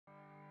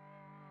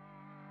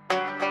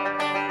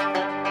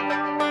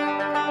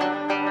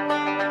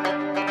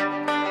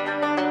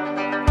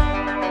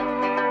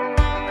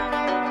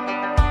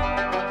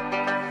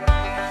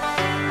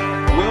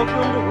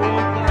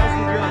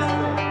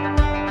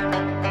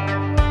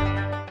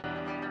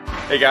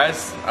Hey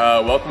guys,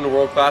 welcome to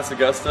World Class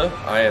Augusta.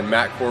 I am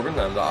Matt Corbin.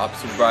 I'm the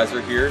ops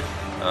supervisor here.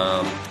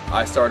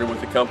 I started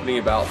with the company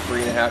about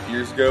 3.5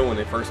 years ago when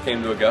they first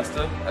came to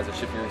Augusta as a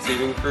shipping and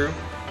receiving crew,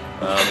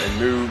 and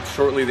moved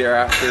shortly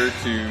thereafter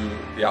to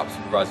the ops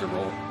supervisor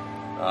role.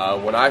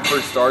 When I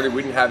first started,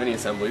 we didn't have any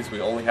assemblies.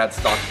 We only had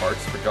stock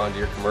parts for John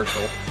Deere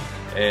commercial,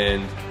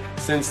 and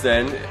since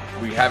then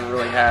we haven't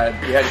really had,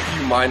 we had a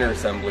few minor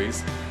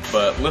assemblies,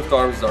 but lift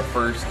arms is our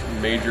first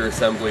major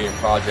assembly and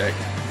project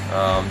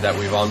that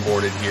we've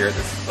onboarded here at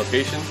this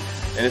location,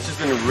 and it's just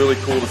been really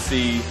cool to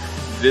see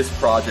this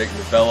project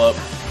develop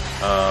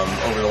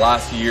over the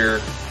last year,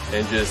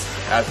 and just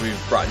as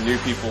we've brought new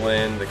people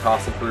in, the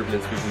cost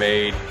improvements we've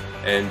made,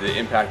 and the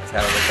impact it's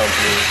had on the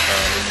company,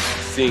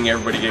 and seeing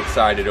everybody get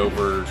excited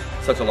over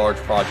such a large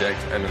project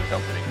and the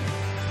company.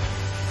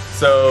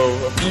 So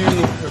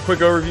a quick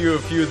overview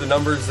of a few of the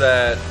numbers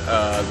that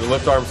the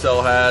lift arm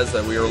cell has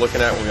that we were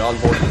looking at when we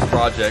onboarded this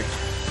project.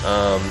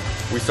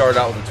 We started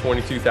out with a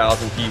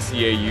 22,000 piece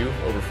EAU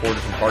over 4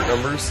 different part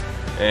numbers,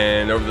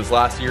 and over this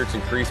last year it's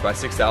increased by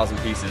 6,000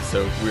 pieces,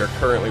 so we are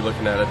currently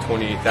looking at a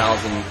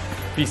 28,000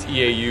 piece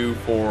EAU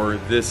for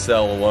this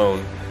cell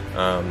alone.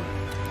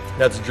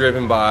 That's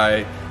driven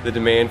by the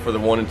demand for the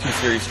 1 and 2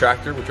 series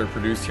tractor, which are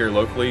produced here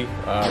locally,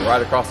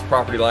 right across the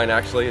property line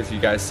actually, as you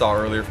guys saw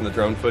earlier from the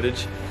drone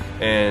footage.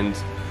 And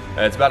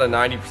it's about a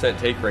 90%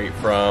 take rate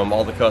from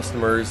all the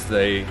customers.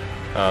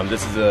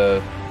 This is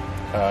a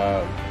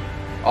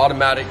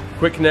automatic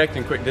quick connect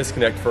and quick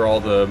disconnect for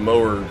all the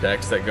mower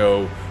decks that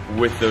go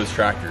with those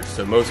tractors.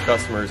 So most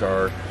customers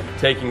are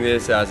taking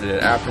this as an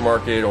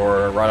aftermarket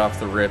or right off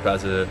the rip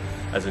as a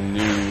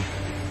new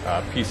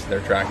piece of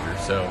their tractor.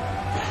 So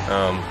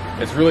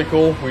it's really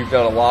cool. We've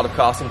done a lot of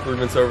cost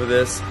improvements over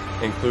this,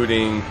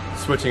 including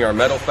switching our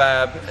metal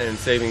fab and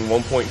saving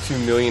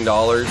 $1.2 million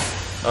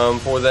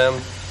for them,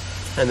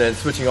 and then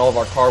switching all of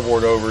our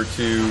cardboard over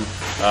to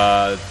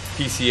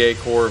PCA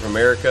Core of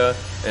America,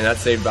 and that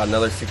saved about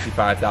another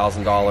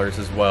 $65,000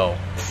 as well.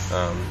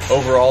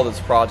 Overall, this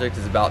project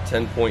is about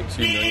 $10.2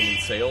 million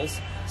in sales,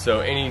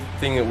 so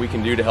anything that we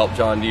can do to help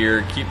John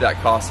Deere keep that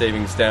cost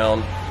savings down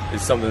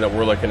is something that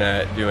we're looking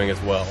at doing as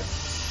well. A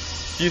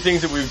few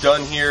things that we've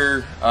done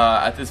here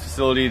at this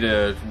facility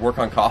to work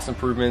on cost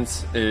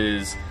improvements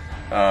is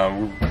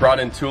we brought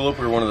in Tulip.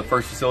 We were one of the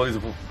first facilities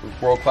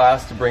of World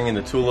Class to bring in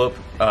the Tulip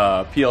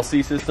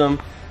PLC system.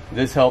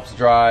 This helps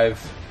drive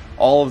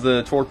all of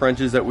the torque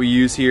wrenches that we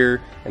use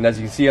here, and as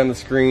you can see on the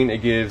screen, it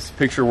gives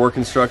picture work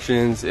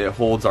instructions, it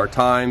holds our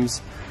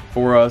times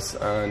for us,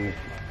 and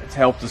it's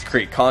helped us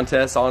create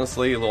contests,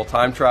 honestly, little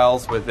time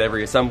trials with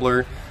every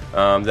assembler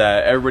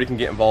that everybody can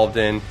get involved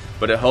in,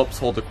 but it helps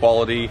hold the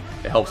quality,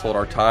 it helps hold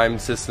our time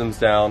systems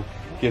down,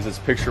 gives us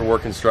picture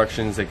work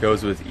instructions that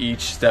goes with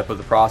each step of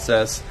the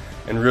process,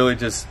 and really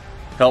just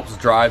helps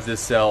drive this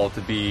cell to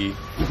be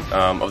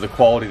of the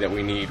quality that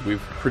we need.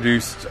 We've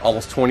produced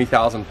almost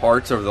 20,000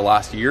 parts over the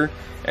last year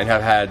and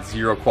have had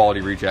 0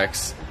 quality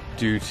rejects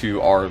due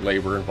to our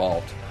labor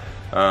involved.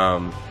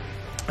 A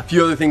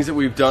few other things that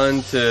we've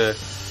done to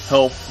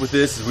help with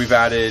this is we've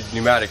added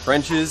pneumatic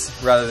wrenches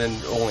rather than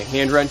only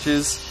hand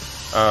wrenches.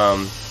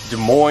 Des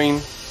Moines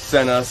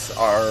sent us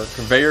our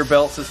conveyor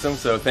belt system,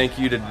 so thank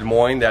you to Des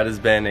Moines. That has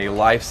been a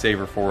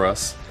lifesaver for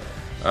us.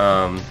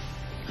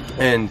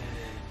 And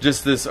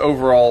just this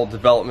overall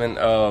development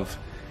of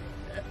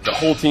the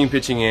whole team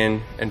pitching in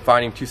and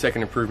finding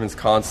 2-second improvements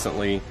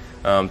constantly.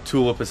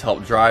 Tulip has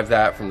helped drive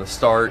that from the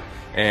start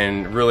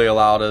and really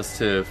allowed us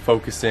to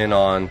focus in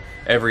on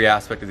every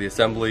aspect of the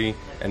assembly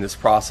and this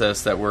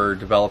process that we're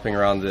developing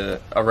around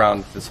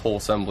this whole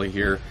assembly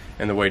here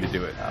and the way to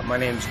do it. My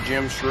name is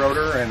Jim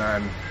Schroeder, and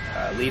I'm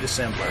lead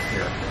assembler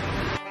here.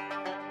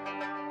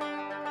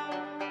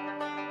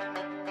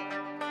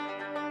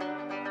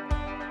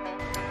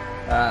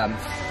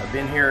 I've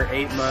been here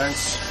 8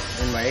 months.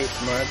 In my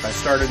 8th month, I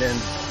started in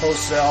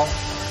post cell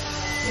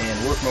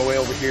and worked my way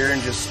over here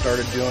and just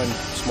started doing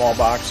small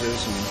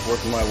boxes and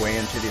working my way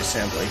into the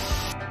assembly.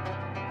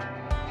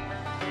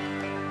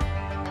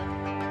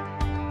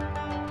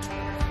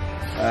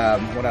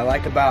 What I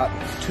like about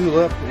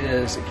Tulip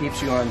is it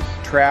keeps you on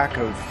track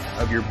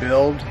of your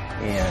build,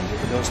 and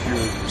it goes through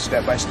a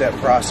step-by-step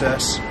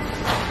process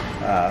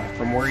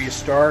from where you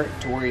start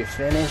to where you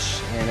finish,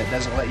 and it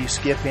doesn't let you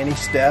skip any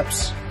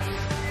steps.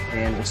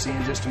 And we'll see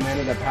in just a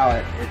minute of how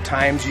it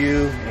times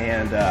you,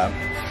 and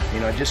you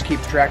know, it just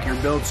keeps track of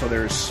your build, so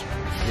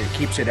it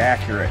keeps it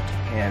accurate,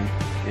 and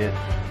it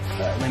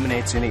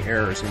eliminates any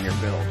errors in your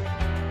build.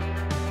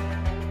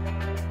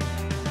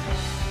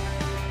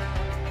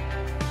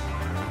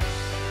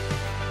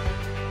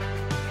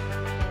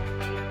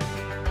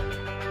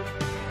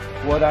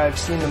 What I've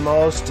seen the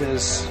most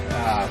is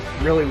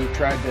really we've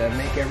tried to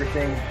make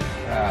everything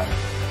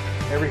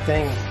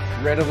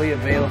readily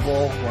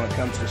available when it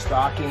comes to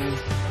stocking.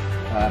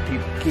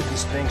 Keep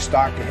this thing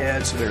stocked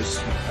ahead so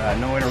there's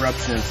no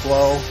interruption in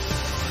flow.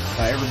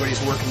 Everybody's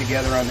working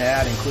together on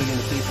that, including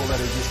the people that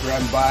are just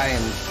driving by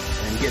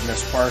and getting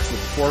us parts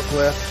with the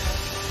forklift.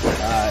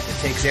 it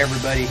takes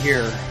everybody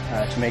here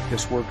to make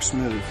this work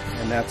smooth,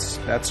 and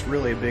that's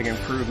really a big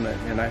improvement,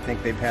 and I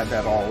think they've had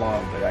that all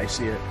along, but I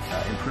see it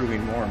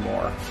improving more and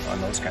more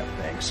on those kind of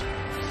things.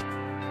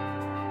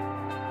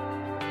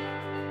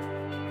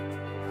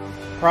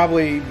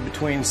 Probably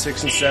between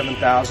 6,000 and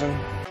 7,000.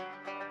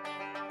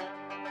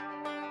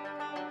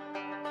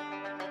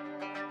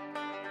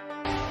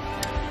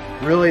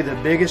 Really, the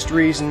biggest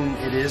reason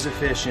it is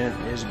efficient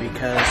is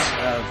because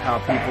of how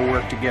people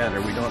work together.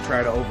 We don't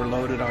try to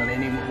overload it on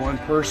any one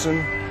person.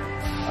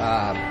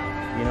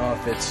 You know,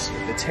 if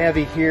it's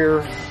heavy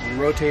here, we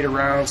rotate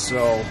around,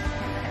 so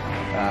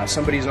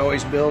somebody's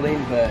always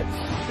building, but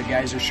the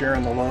guys are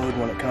sharing the load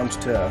when it comes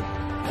to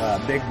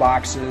big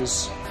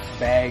boxes,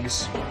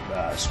 bags,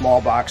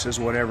 small boxes,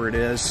 whatever it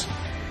is.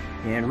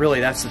 And really,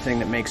 that's the thing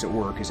that makes it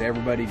work, is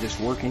everybody just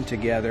working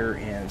together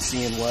and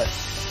seeing what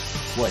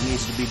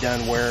needs to be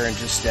done where, and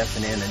just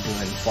stepping in and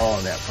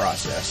following that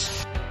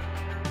process.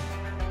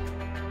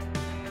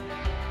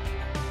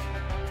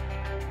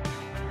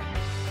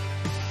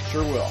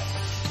 Sure will.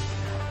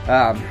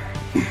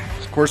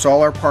 Of course,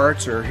 all our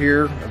parts are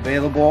here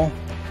available,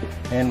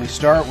 and we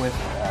start with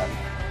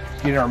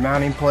getting our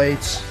mounting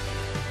plates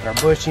and our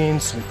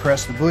bushings. We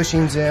press the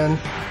bushings in,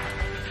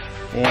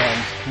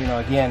 and you know,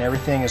 again,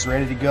 everything is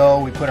ready to go.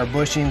 We put our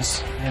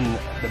bushings in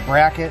the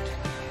bracket,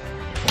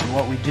 and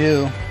what we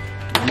do,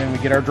 and then we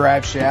get our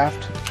drive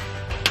shaft,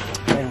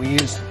 and we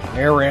use an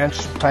air wrench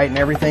to tighten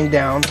everything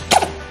down,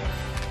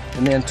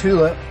 and then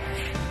tulip.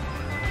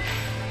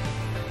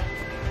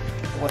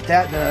 What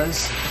that does,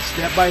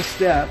 step by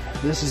step,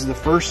 this is the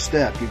first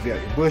step. You've got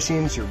your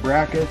bushings, your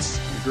brackets,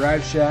 your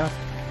drive shaft,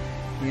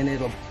 and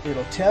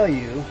it'll tell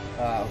you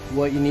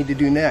what you need to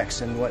do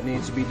next. And what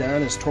needs to be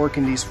done is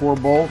torquing these 4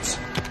 bolts.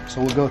 So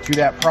we'll go through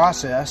that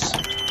process,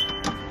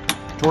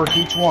 torque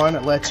each one.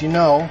 It lets you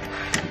know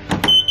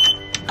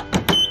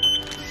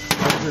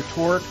they're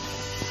torqued,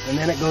 and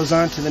then it goes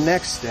on to the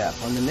next step.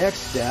 On the next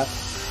step,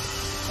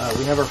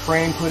 we have our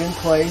frame put in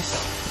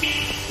place,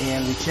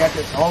 and we check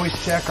it. Always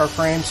check our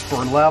frames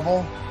for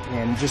level,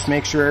 and just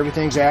make sure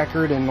everything's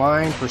accurate in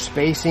line for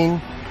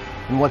spacing.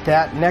 And what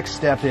that next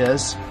step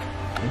is,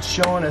 it's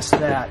showing us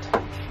that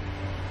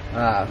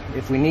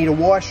if we need a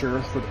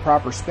washer for the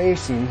proper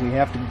spacing, we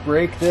have to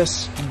break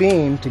this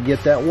beam to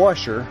get that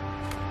washer.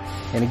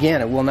 And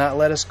again, it will not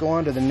let us go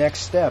on to the next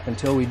step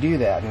until we do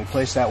that. And we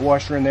place that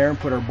washer in there and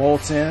put our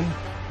bolts in.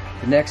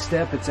 The next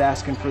step, it's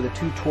asking for the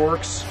 2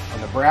 torques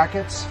on the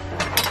brackets.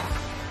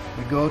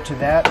 We go to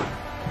that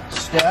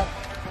step,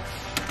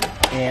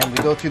 and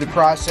we go through the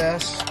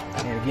process.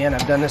 And again,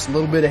 I've done this a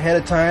little bit ahead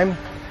of time.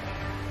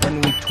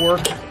 And we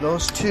torque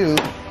those 2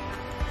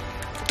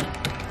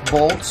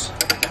 bolts.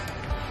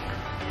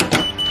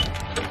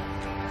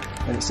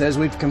 And it says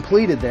we've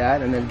completed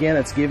that. And then again,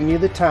 it's giving you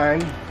the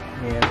time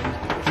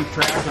and keep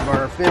track of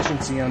our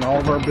efficiency on all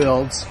of our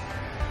builds.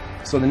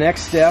 So the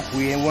next step,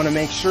 we want to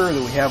make sure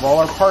that we have all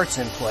our parts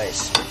in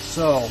place.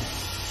 So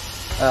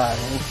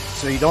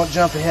you don't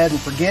jump ahead and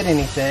forget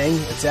anything.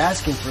 It's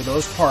asking for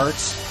those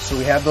parts. So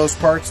we have those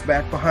parts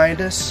back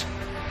behind us.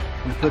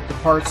 We put the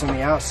parts on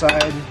the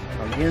outside,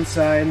 on the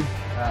inside.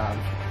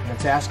 And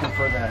it's asking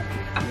for the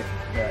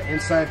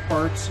inside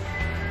parts.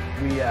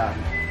 It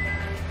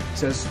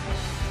says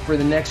for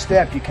the next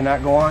step, you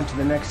cannot go on to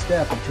the next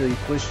step until you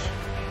push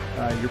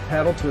your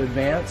pedal to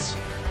advance.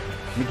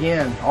 And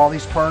again, all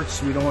these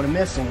parts, we don't want to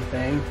miss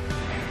anything.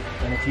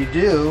 And if you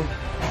do,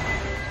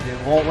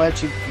 it won't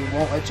let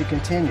you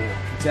continue.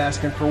 It's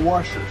asking for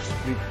washers.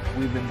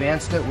 We've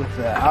advanced it with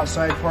the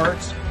outside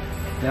parts.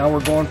 Now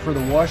we're going for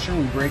the washer.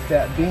 We break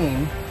that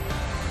beam,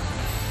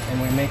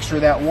 and we make sure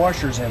that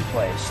washer's in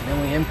place. And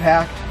then we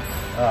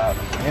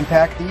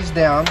impact these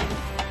down,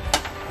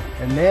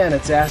 and then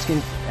it's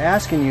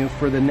asking you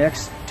for the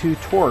next 2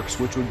 torques,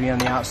 which would be on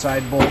the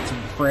outside bolts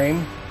of the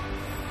frame.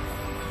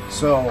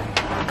 So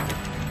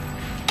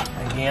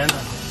again,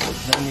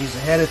 I've done these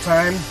ahead of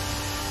time,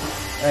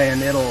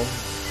 and it'll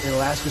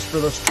ask us for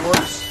those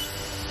torques.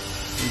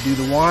 You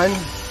do the one,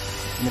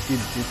 and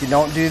if you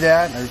don't do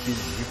that, or if you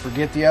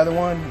forget the other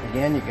one,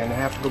 again, you're going to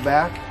have to go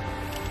back.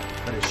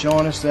 But it's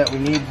showing us that we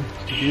need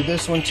to do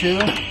this one too.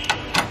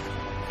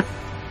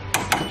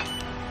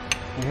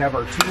 We have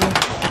our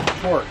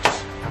 2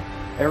 torques.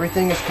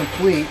 Everything is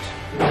complete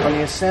on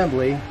the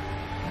assembly,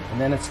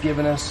 and then it's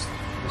giving us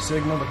the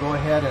signal to go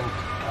ahead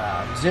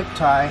and zip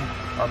tie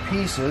our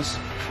pieces.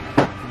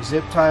 We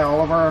zip tie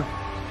all of our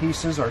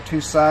pieces, our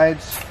 2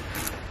 sides,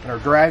 and our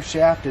drive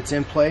shaft. It's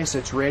in place,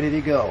 it's ready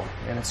to go,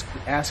 and it's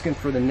asking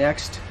for the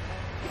next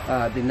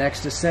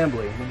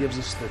assembly. It gives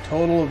us the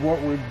total of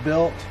what we've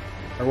built,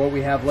 or what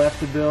we have left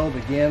to build.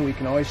 Again, we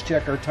can always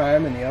check our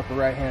time in the upper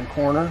right hand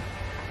corner.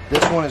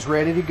 This one is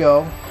ready to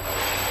go,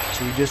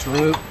 so we just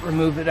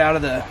remove it out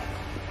of the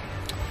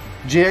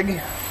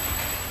jig,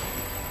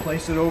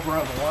 place it over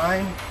on the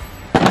line.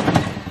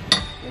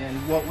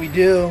 And what we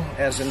do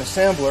as an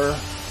assembler,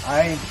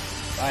 I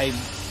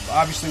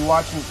obviously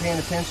watching, paying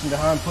attention to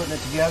how I'm putting it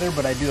together,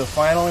 but I do a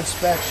final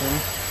inspection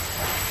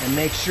and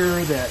make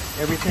sure that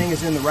everything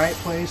is in the right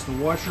place, the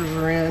washers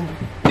are in,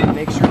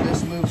 make sure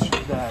this moves,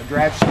 the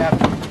drive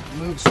shaft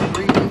moves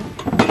freely.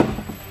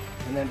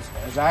 And then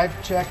as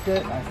I've checked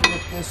it, I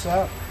flip this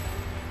up,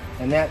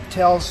 and that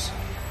tells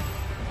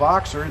the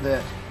boxer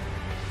that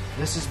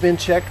this has been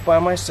checked by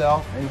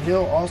myself, and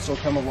he'll also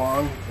come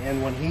along,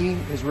 and when he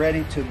is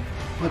ready to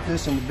put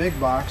this in the big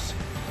box,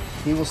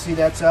 he will see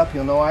that's up.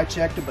 He'll know I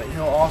checked it, but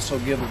he'll also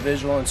give a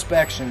visual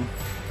inspection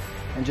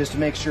and just to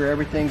make sure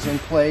everything's in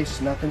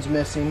place, nothing's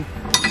missing,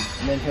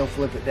 and then he'll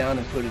flip it down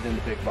and put it in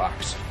the big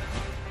box.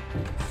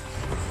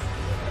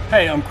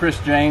 Hey, I'm Chris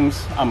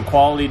James. I'm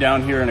quality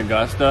down here in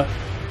Augusta.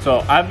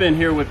 So I've been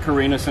here with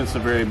Karina since the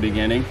very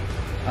beginning.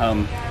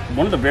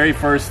 One of the very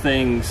first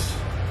things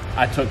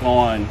I took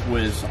on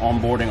was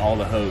onboarding all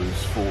the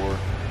hose for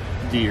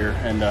Deere,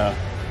 and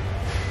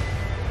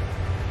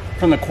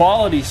from the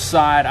quality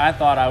side, I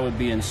thought I would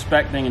be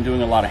inspecting and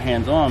doing a lot of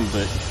hands-on,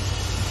 but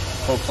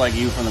folks like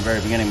you from the very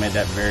beginning made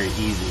that very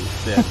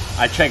easy. That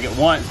I check it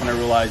once and I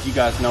realize you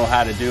guys know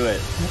how to do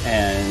it,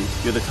 and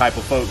you're the type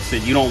of folks that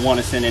you don't want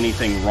to send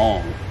anything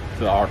wrong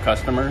to our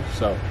customers,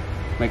 so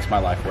it makes my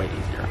life way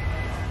easier.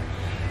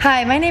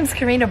 Hi, my name's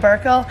Karina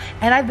Burkle,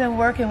 and I've been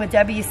working with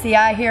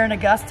WCI here in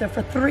Augusta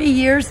for 3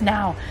 years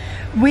now.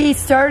 We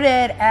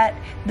started at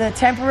the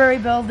temporary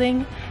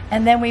building,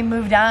 and then we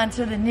moved on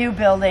to the new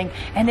building,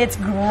 and it's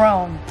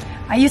grown.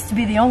 I used to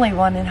be the only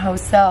one in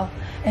wholesale,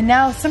 and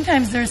now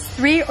sometimes there's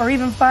 3 or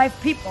even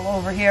 5 people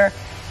over here,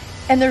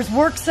 and there's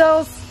work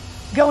cells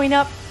going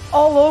up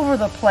all over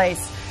the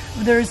place.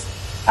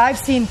 I've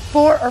seen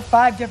 4 or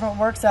 5 different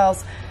work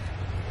cells,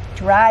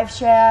 drive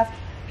shaft,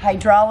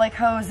 hydraulic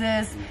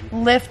hoses,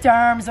 lift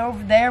arms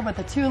over there with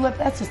the tulip.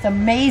 That's just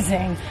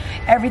amazing.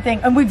 Everything,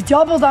 and we've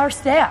doubled our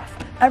staff.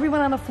 Everyone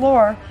on the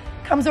floor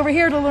comes over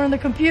here to learn the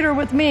computer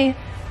with me,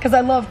 because I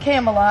love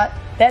Camelot.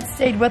 That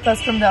stayed with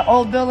us from the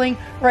old building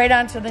right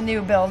onto the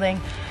new building.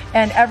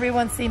 And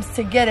everyone seems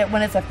to get it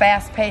when it's a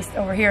fast pace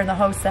over here in the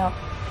wholesale.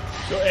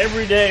 So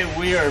every day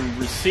we are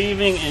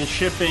receiving and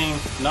shipping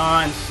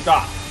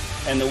non-stop.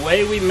 And the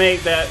way we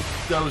make that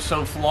go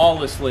so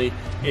flawlessly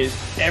is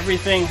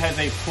everything has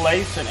a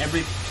place and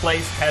every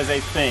place has a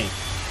thing.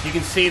 You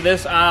can see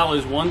this aisle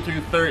is 1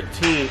 through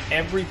 13.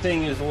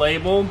 Everything is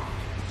labeled.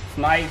 It's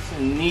nice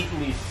and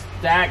neatly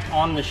stacked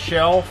on the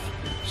shelf,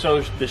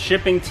 so the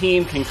shipping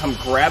team can come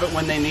grab it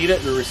when they need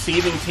it. The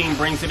receiving team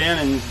brings it in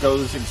and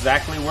goes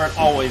exactly where it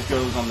always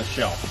goes, on the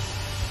shelf.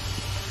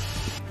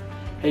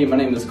 Hey, my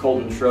name is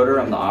Colton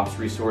Schroeder. I'm the ops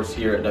resource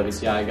here at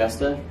WCI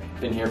Augusta.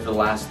 Been here for the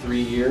last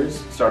 3 years.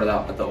 Started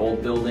out at the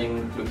old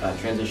building,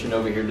 transitioned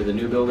over here to the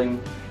new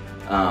building.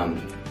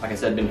 Like I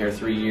said, been here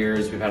 3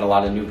 years. We've had a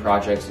lot of new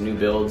projects, new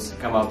builds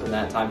come up in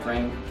that time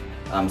frame.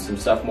 Some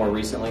stuff more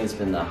recently has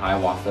been the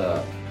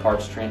Hiawatha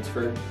parts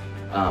transfer.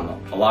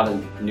 A lot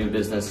of new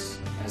business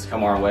has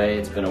come our way.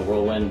 It's been a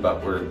whirlwind,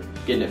 but we're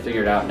getting it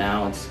figured out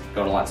now. It's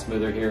going a lot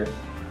smoother here.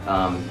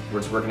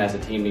 We're just working as a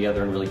team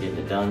together and really getting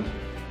it done.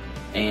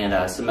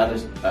 And some other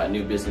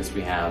new business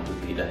we have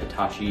would be the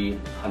Hitachi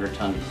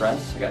 100-ton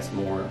press. I got some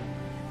more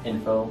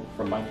info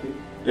from Mike here.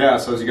 Yeah,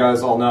 so as you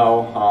guys all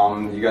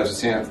know, you guys have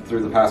seen it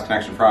through the past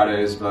Connection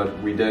Fridays, but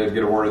we did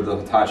get awarded the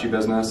Hitachi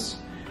business.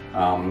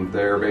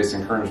 They're based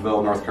in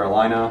Kernersville, North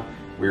Carolina.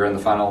 We are in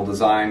the final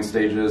design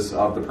stages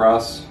of the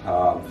press.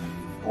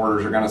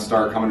 Orders are going to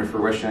start coming to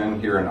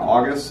fruition here in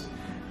August.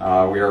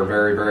 We are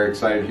very, very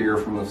excited here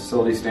from the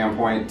facility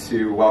standpoint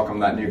to welcome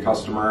that new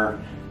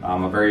customer.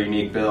 A very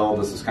unique build.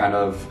 This is kind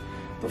of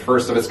the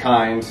first of its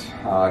kind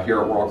here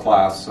at World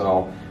Class,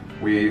 so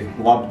we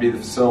love to be the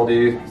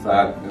facility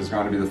that is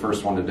going to be the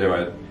first one to do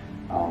it.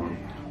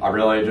 I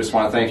really just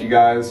want to thank you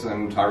guys,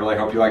 and I really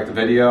hope you like the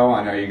video.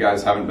 I know you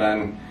guys haven't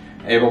been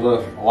able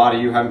to, a lot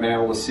of you haven't been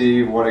able to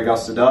see what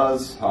Augusta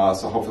does,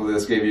 so hopefully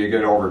this gave you a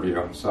good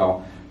overview.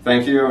 So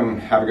thank you and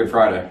have a good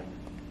Friday.